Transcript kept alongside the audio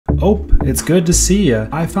Oh, it's good to see ya.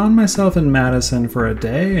 I found myself in Madison for a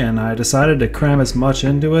day and I decided to cram as much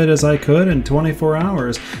into it as I could in 24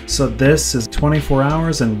 hours. So this is 24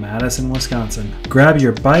 hours in Madison, Wisconsin. Grab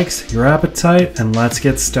your bikes, your appetite, and let's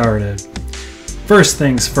get started. First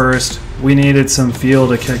things first, we needed some fuel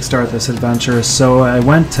to kickstart this adventure, so I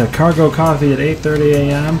went to Cargo Coffee at 8:30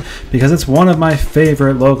 a.m. because it's one of my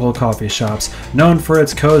favorite local coffee shops, known for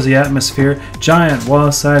its cozy atmosphere, giant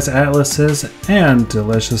wall-sized atlases, and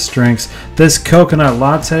delicious drinks. This coconut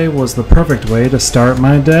latte was the perfect way to start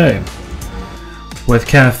my day. With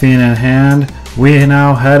caffeine in hand, we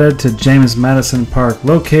now headed to James Madison Park,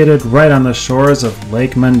 located right on the shores of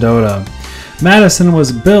Lake Mendota. Madison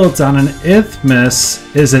was built on an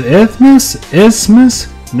isthmus. Is it isthmus? Isthmus?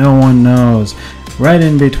 No one knows. Right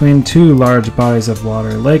in between two large bodies of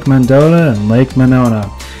water, Lake Mendota and Lake Monona.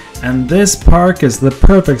 And this park is the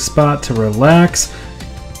perfect spot to relax,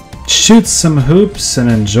 shoot some hoops,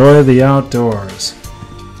 and enjoy the outdoors.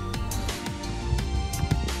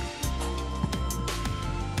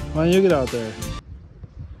 Why don't you get out there?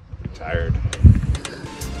 I'm tired.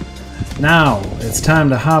 Now, it's time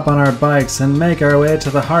to hop on our bikes and make our way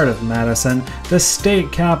to the heart of Madison, the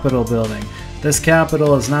state capitol building. This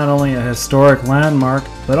capitol is not only a historic landmark,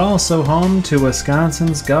 but also home to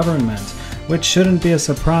Wisconsin's government, which shouldn't be a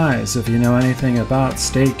surprise if you know anything about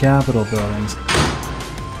state capitol buildings.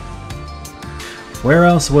 Where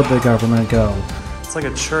else would the government go? It's like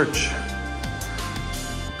a church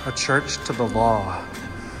to the law.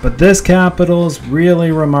 But this capitol is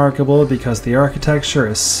really remarkable because the architecture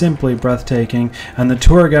is simply breathtaking, and the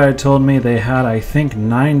tour guide told me they had, I think,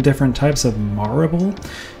 9 different types of marble.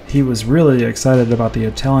 He was really excited about the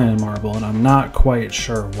Italian marble, and I'm not quite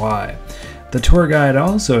sure why. The tour guide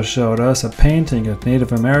also showed us a painting of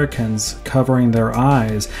Native Americans covering their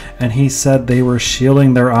eyes, and he said they were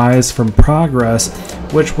shielding their eyes from progress,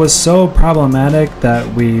 which was so problematic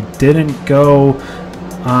that we didn't go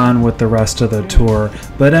on with the rest of the tour.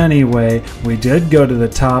 But anyway, we did go to the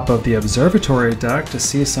top of the observatory deck to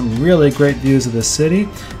see some really great views of the city,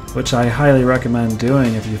 which I highly recommend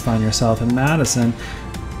doing if you find yourself in Madison.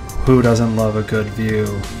 Who doesn't love a good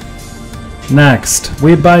view? Next,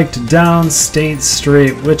 we biked down State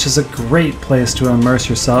Street, which is a great place to immerse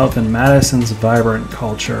yourself in Madison's vibrant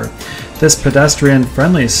culture. This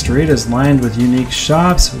pedestrian-friendly street is lined with unique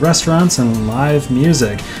shops, restaurants, and live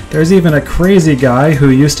music. There's even a crazy guy who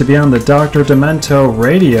used to be on the Dr. Demento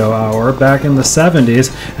radio hour back in the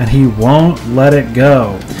 70s, and he won't let it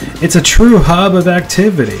go. It's a true hub of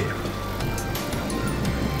activity.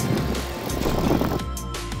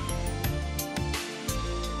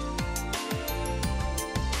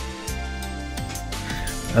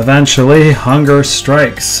 Eventually, hunger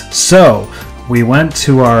strikes. So, we went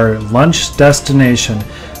to our lunch destination,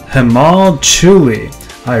 Himal Chuli.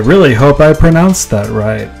 I really hope I pronounced that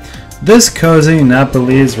right. This cozy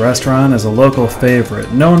Nepalese restaurant is a local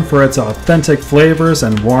favorite, known for its authentic flavors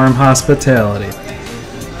and warm hospitality.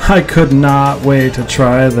 I could not wait to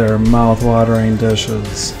try their mouth-watering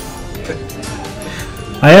dishes.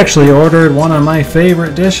 I actually ordered one of my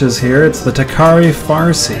favorite dishes here. It's the Takari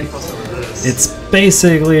Farsi. It's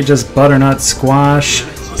basically just butternut squash,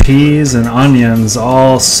 peas, and onions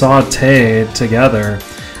all sauteed together,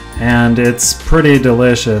 and it's pretty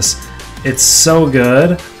delicious. It's so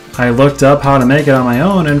good, I looked up how to make it on my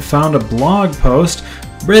own and found a blog post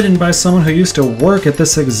written by someone who used to work at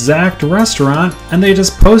this exact restaurant, and they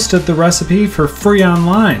just posted the recipe for free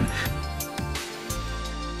online.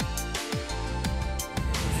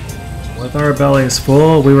 With our bellies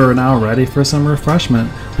full, we were now ready for some refreshment.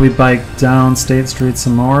 We biked down State Street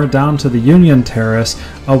some more, down to the Union Terrace,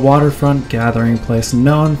 a waterfront gathering place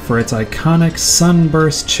known for its iconic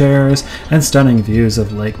sunburst chairs and stunning views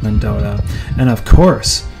of Lake Mendota. And of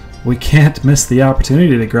course, we can't miss the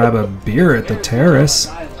opportunity to grab a beer at the terrace.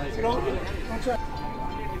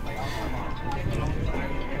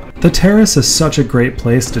 The terrace is such a great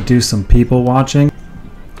place to do some people watching.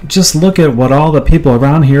 Just look at what all the people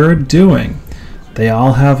around here are doing. They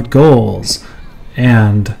all have goals,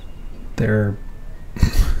 and they're...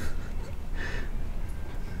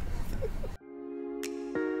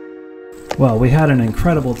 Well, we had an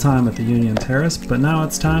incredible time at the Union Terrace, but now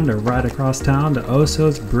it's time to ride across town to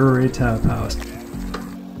Oso's Brewery Tap House.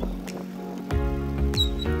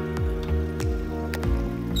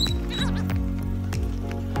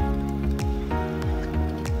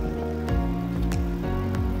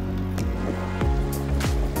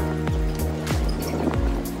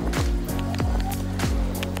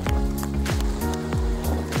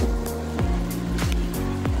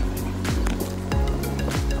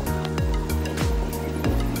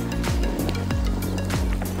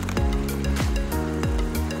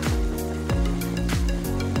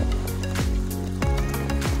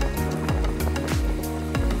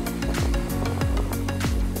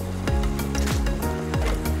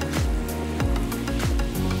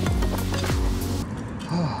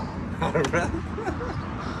 out of breath.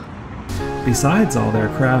 Besides all their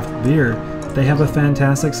craft beer, they have a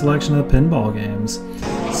fantastic selection of pinball games.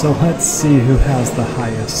 So let's see who has the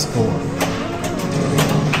highest score.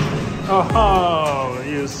 Oh,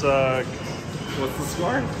 you suck. What's the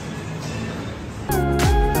score?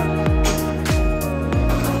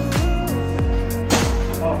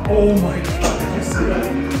 Oh my god, did you see that?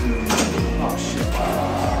 Oh shit.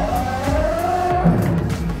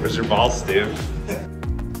 Where's your ball, Steve?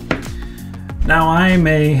 Now I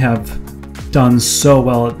may have done so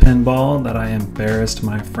well at pinball that I embarrassed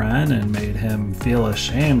my friend and made him feel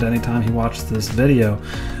ashamed anytime he watched this video.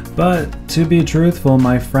 But to be truthful,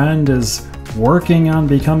 my friend is working on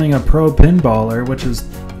becoming a pro pinballer, which is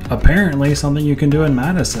apparently something you can do in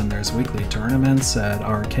Madison. There's weekly tournaments at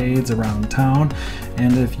arcades around town,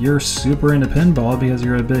 and if you're super into pinball because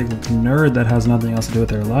you're a big nerd that has nothing else to do with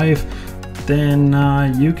their life, then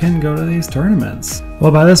you can go to these tournaments.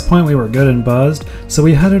 Well, by this point we were good and buzzed, so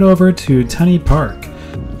we headed over to Tenny Park.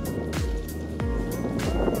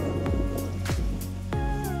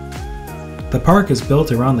 The park is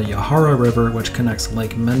built around the Yahara River, which connects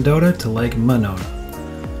Lake Mendota to Lake Monona.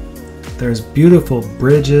 There's beautiful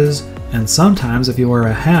bridges, and sometimes if you wear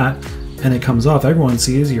a hat and it comes off, everyone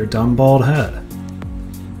sees your dumb bald head.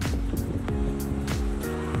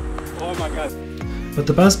 Oh my god. But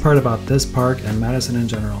the best part about this park and Madison in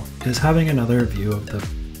general is having another view of the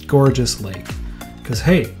gorgeous lake. Because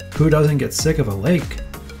hey, who doesn't get sick of a lake?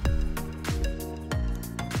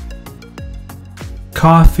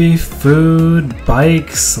 Coffee, food,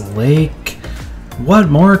 bikes, lake. What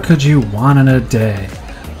more could you want in a day?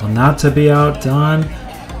 Well, not to be outdone,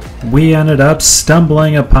 we ended up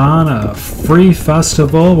stumbling upon a free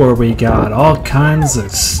festival where we got all kinds of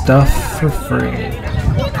stuff for free.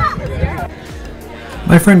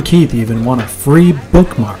 My friend Keith even won a free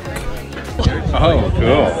bookmark. Oh,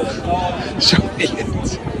 cool. Show me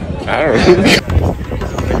it. I don't know.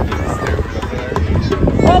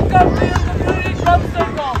 Welcome to the Community Club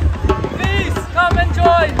Circle. Please come and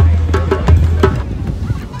join.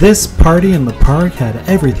 This party in the park had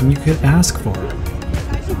everything you could ask for.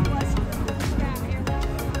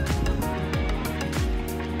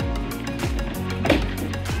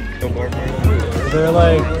 They're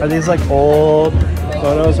like, are these like old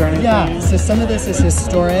photos or anything? Yeah, so some of this is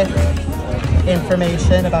historic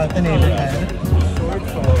information about the neighborhood.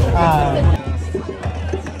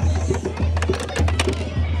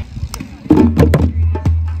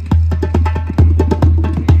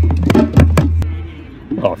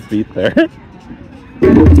 Oh, feet there.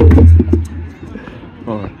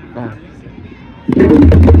 Oh, ah.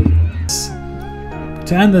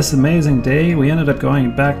 To end this amazing day, we ended up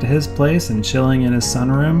going back to his place and chilling in his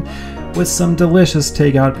sunroom with some delicious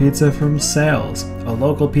takeout pizza from Sales, a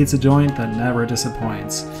local pizza joint that never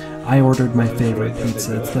disappoints. I ordered my favorite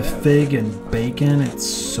pizza. It's the fig and bacon. It's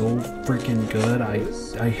so freaking good.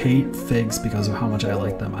 I hate figs because of how much I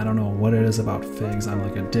like them. I don't know what it is about figs. I'm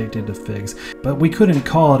like addicted to figs. But we couldn't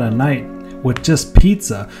call it a night with just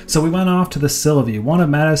pizza, so we went off to the Sylvie, one of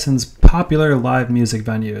Madison's popular live music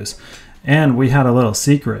venues. And we had a little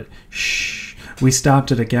secret. Shh. We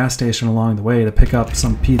stopped at a gas station along the way to pick up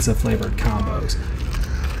some pizza flavored combos.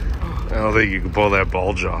 I don't think you can pull that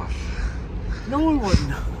bulge off. No one would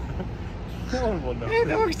know. No one will know. Hey,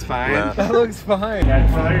 that looks fine. Yeah. That looks fine. Yeah,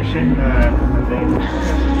 I saw you're shaking the thing.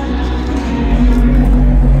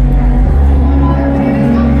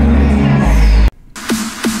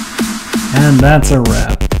 And that's a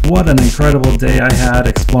wrap. What an incredible day I had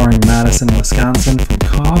exploring Madison, Wisconsin, from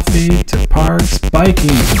coffee to parks, biking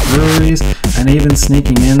to breweries, and even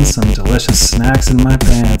sneaking in some delicious snacks in my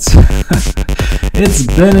pants. It's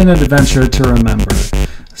been an adventure to remember.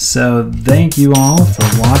 So thank you all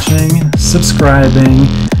for watching, subscribing,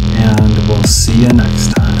 and we'll see you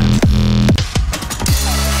next time.